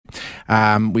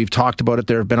We've talked about it.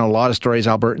 There have been a lot of stories.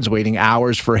 Albertans waiting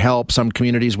hours for help. Some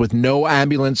communities with no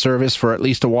ambulance service for at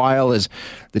least a while, as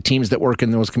the teams that work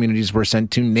in those communities were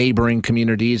sent to neighboring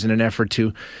communities in an effort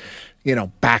to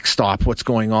backstop what's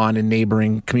going on in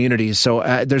neighboring communities. So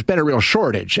there's been a real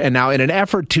shortage. And now in an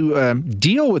effort to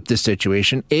deal with this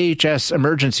situation, AHS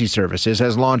Emergency Services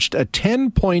has launched a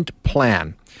 10-point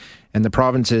plan. And the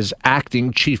province's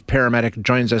acting chief paramedic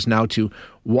joins us now to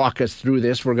walk us through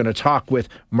this. We're going to talk with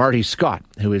Marty Scott,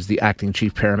 who is the acting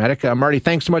chief paramedic. Marty,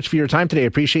 thanks so much for your time today. I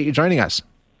appreciate you joining us.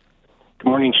 Good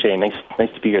morning, Shane. Nice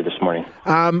to be here this morning.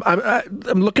 I'm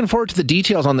looking forward to the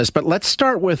details on this, but let's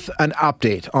start with an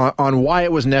update on why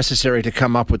it was necessary to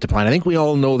come up with the plan. I think we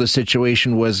all know the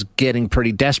situation was getting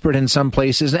pretty desperate in some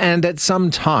places and at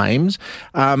some times.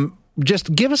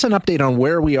 Just give us an update on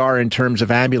where we are in terms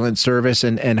of ambulance service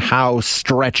and how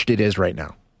stretched it is right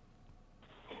now.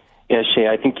 Yeah, Shay,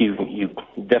 I think you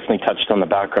definitely touched on the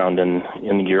background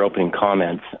in your opening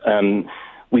comments.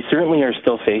 We certainly are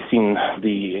still facing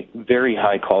the very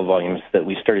high call volumes that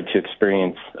we started to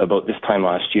experience about this time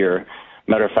last year.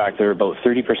 Matter of fact, they're about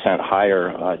 30%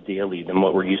 higher daily than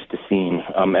what we're used to seeing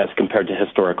as compared to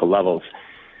historical levels.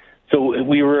 So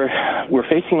we're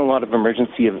facing a lot of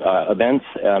emergency events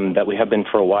that we have been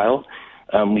for a while.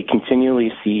 We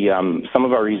continually see some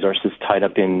of our resources tied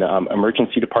up in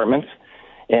emergency departments,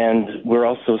 and we're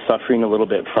also suffering a little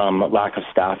bit from lack of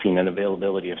staffing and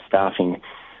availability of staffing.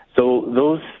 So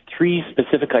those three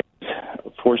specific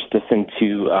items forced us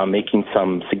into making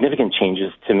some significant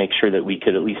changes to make sure that we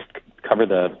could at least cover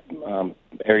the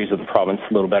areas of the province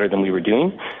a little better than we were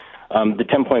doing. The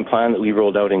 10-point plan that we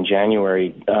rolled out in January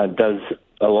does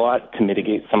a lot to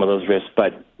mitigate some of those risks,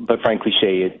 but frankly,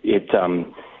 Shay,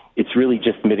 it's really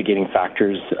just mitigating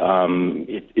factors.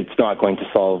 It's not going to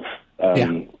solve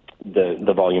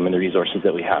the volume and the resources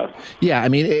that we have. Yeah, I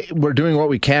mean, we're doing what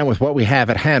we can with what we have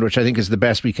at hand, which I think is the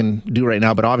best we can do right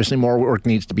now, but obviously more work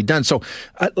needs to be done. So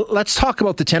let's talk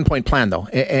about the 10-point plan, though,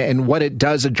 and what it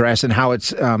does address and how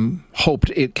it's hoped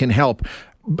it can help.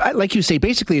 Like you say,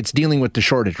 basically it's dealing with the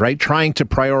shortage, right? Trying to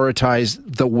prioritize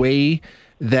the way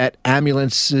that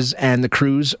ambulances and the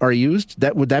crews are used.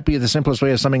 Would that be the simplest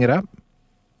way of summing it up?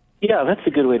 Yeah, that's a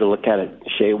good way to look at it,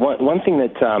 Shay. One thing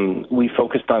that we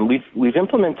focused on, we've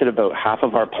implemented about half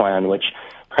of our plan, which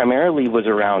primarily was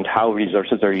around how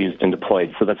resources are used and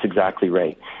deployed. So that's exactly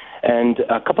right. And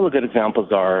a couple of good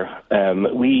examples are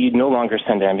we no longer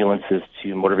send ambulances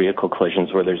to motor vehicle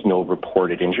collisions where there's no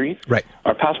reported injuries. Right.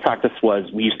 Our past practice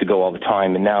was we used to go all the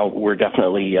time, and now we're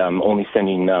definitely only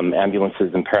sending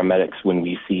ambulances and paramedics when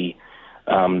we see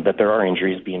that there are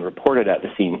injuries being reported at the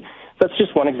scene. That's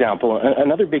just one example.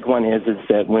 Another big one is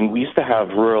that when we used to have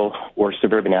rural or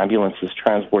suburban ambulances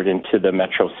transport into the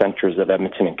metro centers of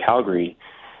Edmonton and Calgary,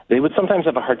 they would sometimes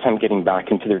have a hard time getting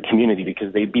back into their community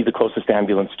because they'd be the closest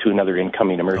ambulance to another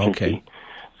incoming emergency.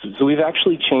 Okay. So we've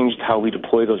actually changed how we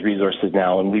deploy those resources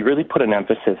now, and we really put an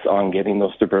emphasis on getting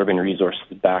those suburban resources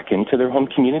back into their home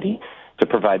community to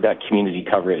provide that community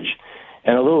coverage.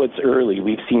 And although it's early,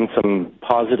 we've seen some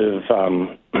positive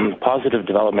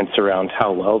developments around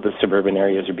how well the suburban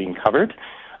areas are being covered.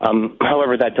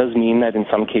 However, that does mean that in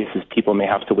some cases people may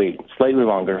have to wait slightly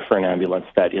longer for an ambulance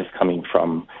that is coming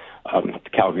from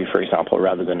Calgary, for example,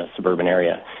 rather than a suburban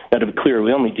area. Now, to be clear,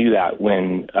 we only do that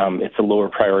when it's a lower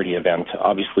priority event.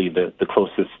 Obviously, the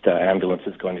closest ambulance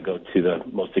is going to go to the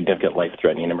most significant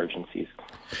life-threatening emergencies.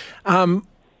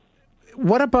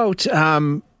 What about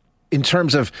in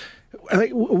terms of,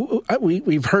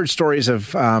 we've heard stories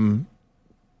of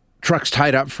trucks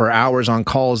tied up for hours on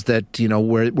calls that,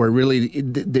 where really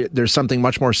there's something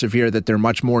much more severe that they're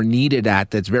much more needed at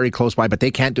that's very close by, but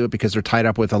they can't do it because they're tied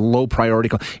up with a low priority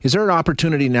call. Is there an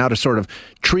opportunity now to sort of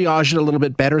triage it a little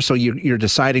bit better so you're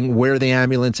deciding where the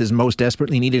ambulance is most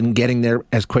desperately needed and getting there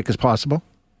as quick as possible?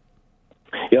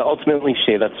 Yeah, ultimately,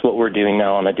 Shay, that's what we're doing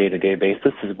now on a day-to-day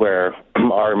basis, is where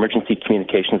our emergency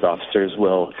communications officers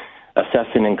will assess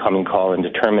an incoming call and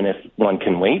determine if one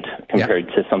can wait compared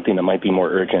to something that might be more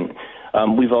urgent.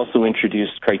 We've also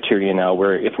introduced criteria now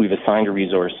where if we've assigned a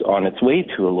resource on its way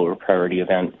to a lower priority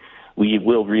event, we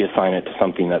will reassign it to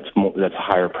something that's a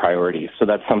higher priority. So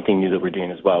that's something new that we're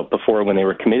doing as well. Before, when they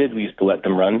were committed, we used to let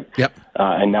them run. Yep.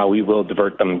 And now we will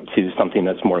divert them to something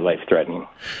that's more life-threatening.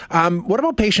 What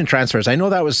about patient transfers? I know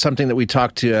that was something that we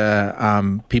talked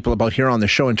to people about here on the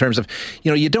show in terms of,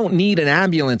 you don't need an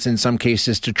ambulance in some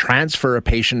cases to transfer a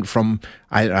patient from,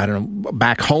 I don't know,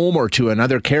 back home or to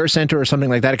another care center or something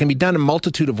like that. It can be done in a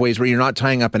multitude of ways where you're not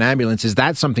tying up an ambulance. Is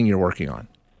that something you're working on?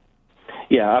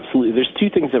 Yeah, absolutely. There's two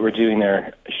things that we're doing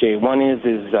there, Shay. One is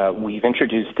we've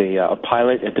introduced a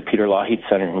pilot at the Peter Lougheed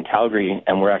Center in Calgary,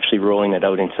 and we're actually rolling it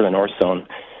out into the North Zone.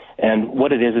 And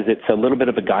what it is it's a little bit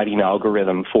of a guiding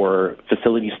algorithm for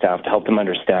facility staff to help them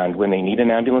understand when they need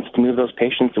an ambulance to move those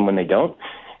patients and when they don't.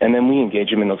 And then we engage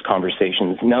them in those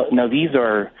conversations. Now these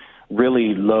are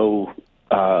really low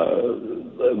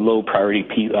priority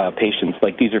patients.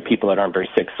 Like, these are people that aren't very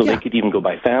sick, so they could even go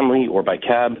by family or by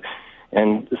cab.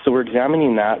 And so we're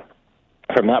examining that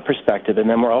from that perspective. And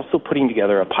then we're also putting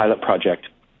together a pilot project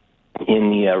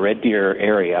in the Red Deer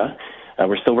area.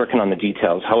 We're still working on the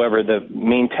details. However, the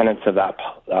main tenets of that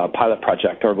pilot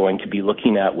project are going to be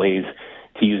looking at ways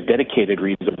to use dedicated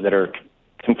resources that are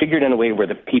configured in a way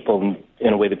that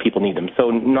people need them. So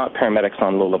not paramedics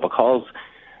on low-level calls.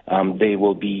 They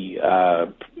will be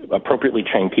appropriately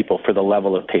trained people for the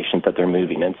level of patient that they're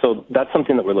moving. And so that's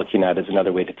something that we're looking at as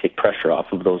another way to take pressure off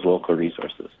of those local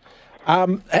resources.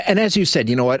 And as you said,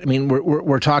 you know what, I mean,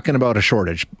 we're talking about a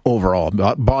shortage overall.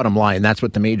 Bottom line, that's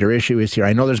what the major issue is here.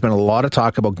 I know there's been a lot of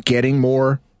talk about getting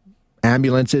more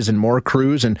ambulances and more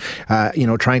crews and,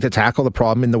 trying to tackle the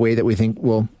problem in the way that we think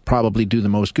will probably do the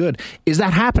most good. Is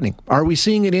that happening? Are we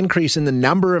seeing an increase in the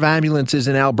number of ambulances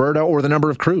in Alberta or the number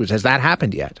of crews? Has that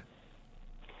happened yet?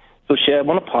 So, Shay, I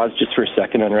want to pause just for a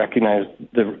second and recognize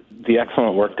the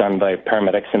excellent work done by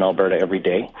paramedics in Alberta every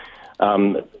day.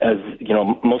 As you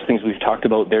know, most things we've talked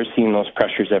about, they're seeing those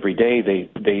pressures every day.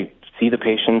 They see the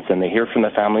patients and they hear from the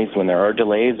families when there are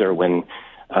delays or when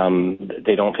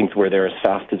they don't think we're there as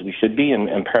fast as we should be, and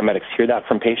paramedics hear that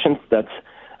from patients. That's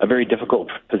a very difficult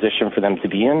position for them to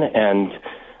be in, and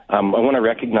I want to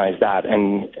recognize that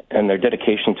and their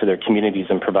dedication to their communities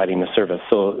and providing the service.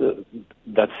 So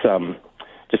that's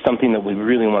just something that we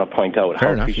really want to point out,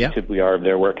 how appreciative we are of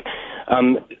their work.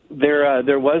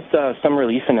 There was some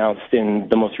relief announced in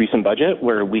the most recent budget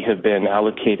where we have been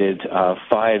allocated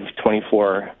 5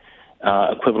 24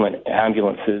 equivalent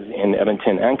ambulances in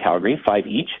Edmonton and Calgary, 5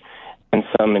 each, and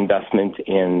some investment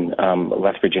in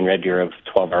Lethbridge and Red Deer of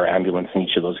 12-hour ambulance in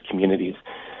each of those communities.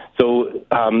 So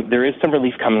there is some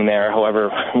relief coming there. However,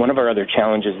 one of our other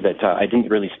challenges that I didn't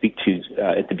really speak to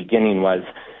at the beginning was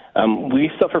we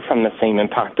suffer from the same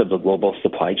impact of the global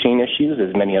supply chain issues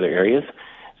as many other areas.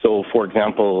 So, for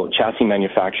example, chassis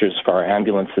manufacturers for our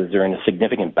ambulances are in a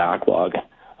significant backlog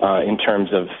in terms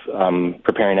of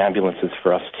preparing ambulances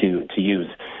for us to use.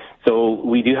 So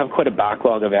we do have quite a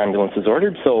backlog of ambulances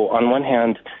ordered. So on one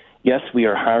hand, yes, we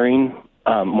are hiring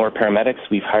more paramedics.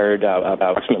 We've hired about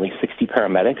approximately 60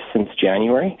 paramedics since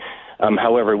January.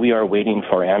 However, we are waiting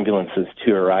for ambulances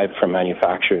to arrive from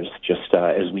manufacturers just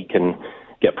as we can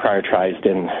get prioritized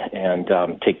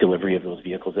and take delivery of those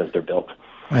vehicles as they're built.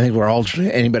 I think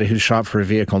anybody who's shopped for a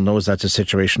vehicle knows that's a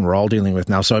situation we're all dealing with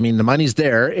now. So, I mean, the money's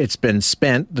there. It's been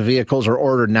spent. The vehicles are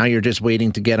ordered. Now you're just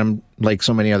waiting to get them like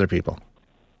so many other people.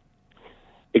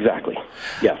 Exactly.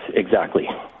 Yes, exactly.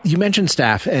 You mentioned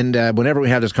staff, and whenever we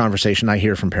have this conversation, I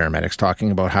hear from paramedics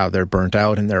talking about how they're burnt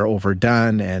out and they're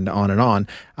overdone and on and on.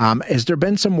 Has there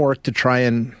been some work to try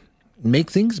and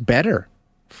make things better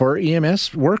for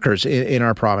EMS workers in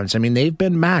our province? I mean, they've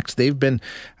been maxed. They've been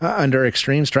under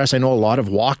extreme stress. I know a lot have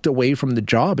walked away from the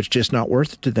job. It's just not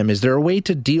worth it to them. Is there a way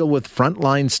to deal with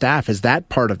frontline staff? Is that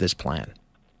part of this plan?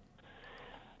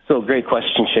 So, great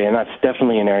question, Shay, and that's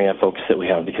definitely an area of focus that we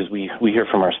have because we hear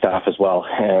from our staff as well.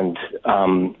 And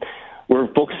we're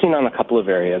focusing on a couple of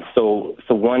areas. So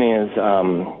one is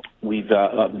we've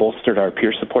bolstered our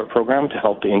peer support program to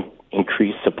help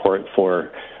increase support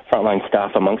for frontline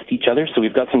staff amongst each other. So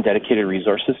we've got some dedicated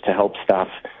resources to help staff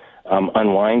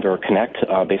unwind or connect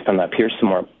based on that peer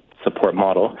support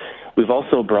model. We've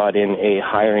also brought in a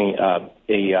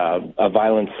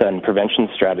violence and prevention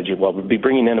strategy. Well, we'll be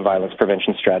bringing in a violence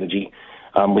prevention strategy.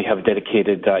 We have a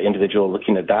dedicated individual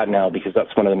looking at that now because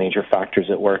that's one of the major factors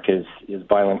at work is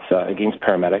violence against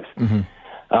paramedics. Mm-hmm.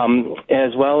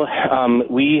 As well,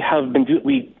 we have been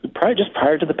just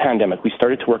prior to the pandemic, we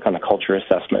started to work on a culture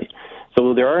assessment.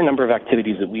 So there are a number of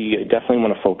activities that we definitely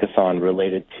want to focus on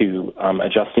related to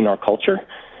adjusting our culture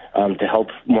to help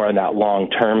more in that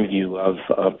long-term view of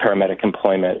paramedic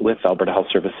employment with Alberta Health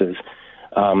Services.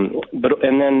 I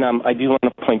do want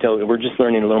to point out, we're just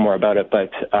learning a little more about it,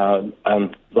 but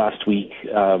last week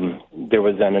there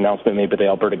was an announcement made by the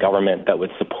Alberta government that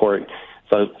would support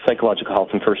psychological health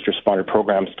and first responder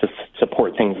programs to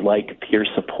support things like peer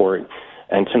support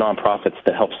and to nonprofits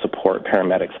that help support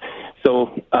paramedics.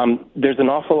 So there's an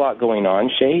awful lot going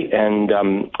on, Shay, and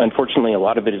unfortunately a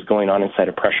lot of it is going on inside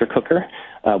a pressure cooker,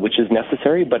 which is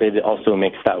necessary, but it also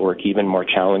makes that work even more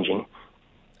challenging.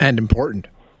 And important.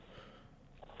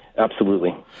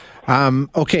 Absolutely.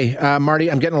 Okay, Marty,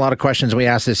 I'm getting a lot of questions. We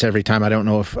ask this every time. I don't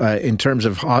know if, in terms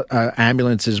of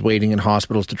ambulances waiting in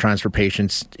hospitals to transfer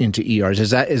patients into ERs,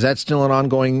 is that still an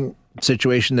ongoing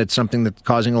situation? That's something that's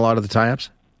causing a lot of the tie-ups?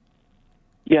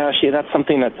 Yeah, Shay, that's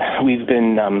something that we've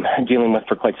been dealing with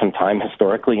for quite some time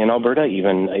historically in Alberta,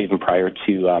 even prior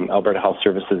to Alberta Health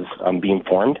Services being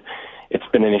formed. It's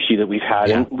been an issue that we've had,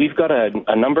 and we've got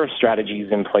a number of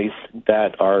strategies in place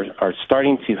that are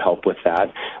starting to help with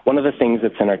that. One of the things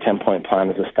that's in our 10-point plan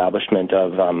is establishment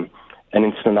of an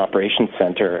incident operations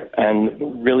center,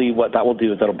 and really what that will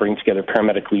do is that'll bring together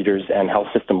paramedic leaders and health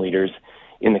system leaders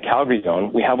in the Calgary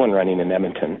zone. We have one running in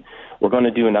Edmonton. We're going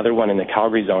to do another one in the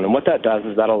Calgary zone, and what that does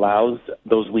is that allows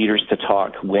those leaders to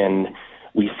talk when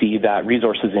we see that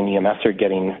resources in EMS are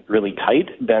getting really tight.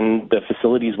 Then the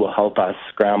facilities will help us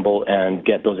scramble and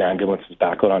get those ambulances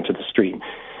back out onto the street.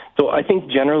 So I think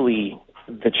generally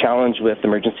the challenge with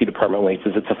emergency department waits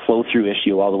is it's a flow-through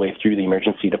issue all the way through the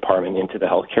emergency department into the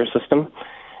healthcare system.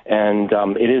 And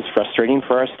it is frustrating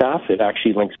for our staff. It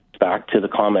actually links back to the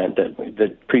comment that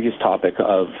the previous topic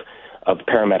of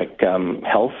paramedic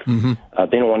health. Mm-hmm.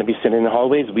 They don't want to be sitting in the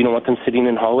hallways. We don't want them sitting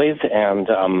in hallways. And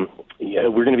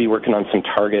we're going to be working on some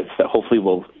targets that hopefully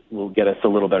will get us a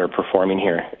little better performing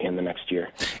here in the next year.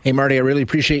 Hey, Marty, I really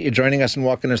appreciate you joining us and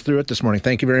walking us through it this morning.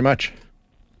 Thank you very much.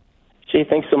 Jay,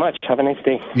 thanks so much. Have a nice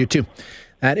day. You too.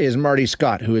 That is Marty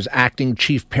Scott, who is Acting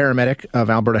Chief Paramedic of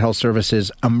Alberta Health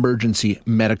Services Emergency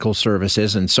Medical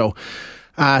Services. And so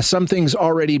some things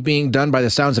already being done by the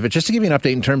sounds of it. Just to give you an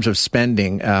update in terms of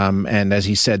spending, and as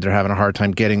he said, they're having a hard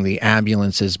time getting the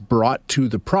ambulances brought to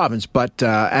the province. But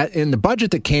in the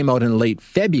budget that came out in late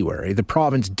February, the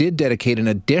province did dedicate an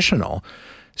additional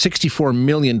 $64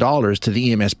 million to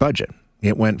the EMS budget.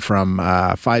 It went from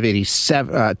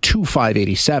 587 to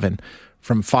 587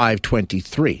 from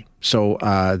 523. So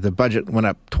the budget went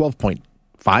up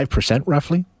 12.5%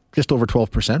 roughly, just over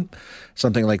 12%,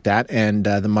 something like that. And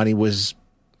the money was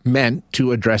meant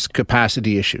to address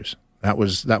capacity issues. That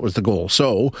was the goal.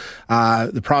 So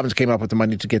the province came up with the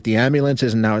money to get the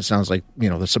ambulances, and now it sounds like,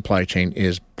 the supply chain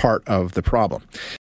is part of the problem.